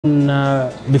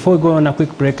Before we go on a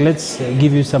quick break, let's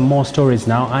give you some more stories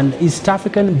now. And East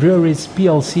African Breweries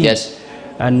PLC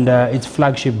and its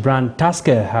flagship brand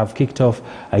Tusker have kicked off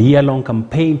a year-long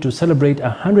campaign to celebrate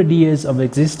 100 years of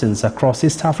existence across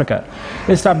East Africa.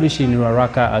 Established in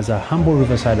Ruaraka as a humble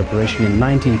riverside operation in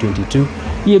 1922,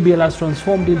 EABL has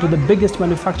transformed into the biggest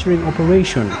manufacturing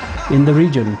operation in the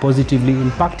region, positively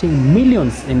impacting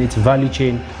millions in its value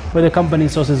chain, where the company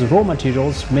sources raw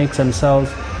materials, makes and sells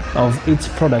of its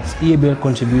products. EABL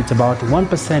contributes about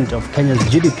 1% of Kenya's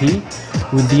GDP,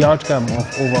 with the outcome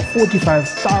of over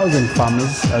 45,000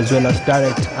 farmers, as well as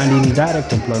direct and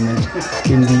indirect employment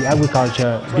in the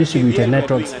agriculture, distributor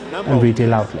networks and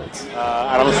retail outlets.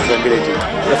 Around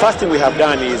sustainability. The first thing we have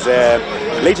done is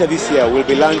later this year we'll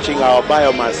be launching our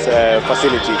biomass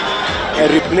facility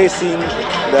and replacing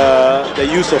the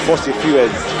use of fossil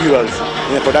fuels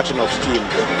in the production of steam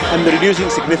and reducing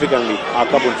significantly our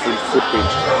carbon footprint.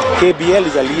 KBL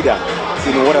is a leader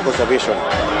in water conservation.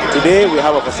 Today we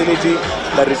have a facility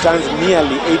that returns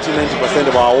nearly 80–90%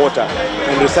 of our water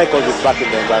and recycles it back in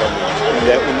the environment,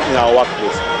 in our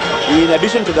workplace. In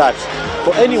addition to that,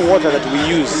 for any water that we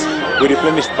use, we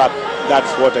replenish back that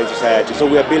water in society. So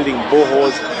we are building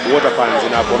boreholes, water funds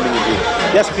in our community,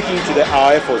 just speaking to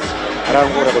our efforts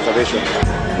around water conservation.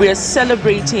 We are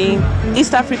celebrating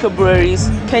East Africa breweries,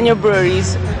 Kenya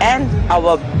breweries, and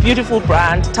our beautiful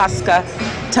brand Tusker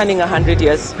turning 100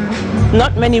 years.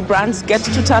 Not many brands get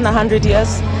to turn 100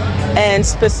 years, and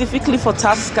specifically for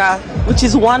Tusker, which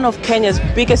is one of Kenya's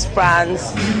biggest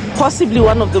brands, possibly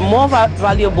one of the more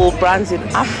valuable brands in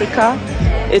Africa,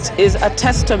 it is a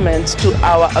testament to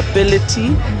our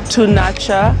ability to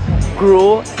nurture,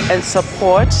 grow, and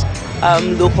support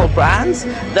local brands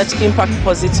that impact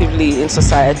positively in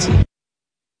society.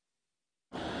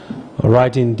 All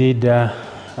right, indeed.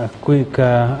 A quick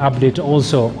update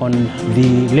also on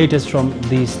the latest from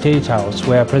the State House,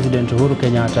 where President Uhuru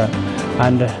Kenyatta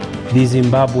and the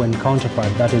Zimbabwean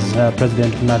counterpart, that is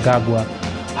President Mnangagwa,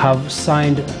 have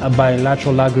signed a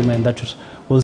bilateral agreement that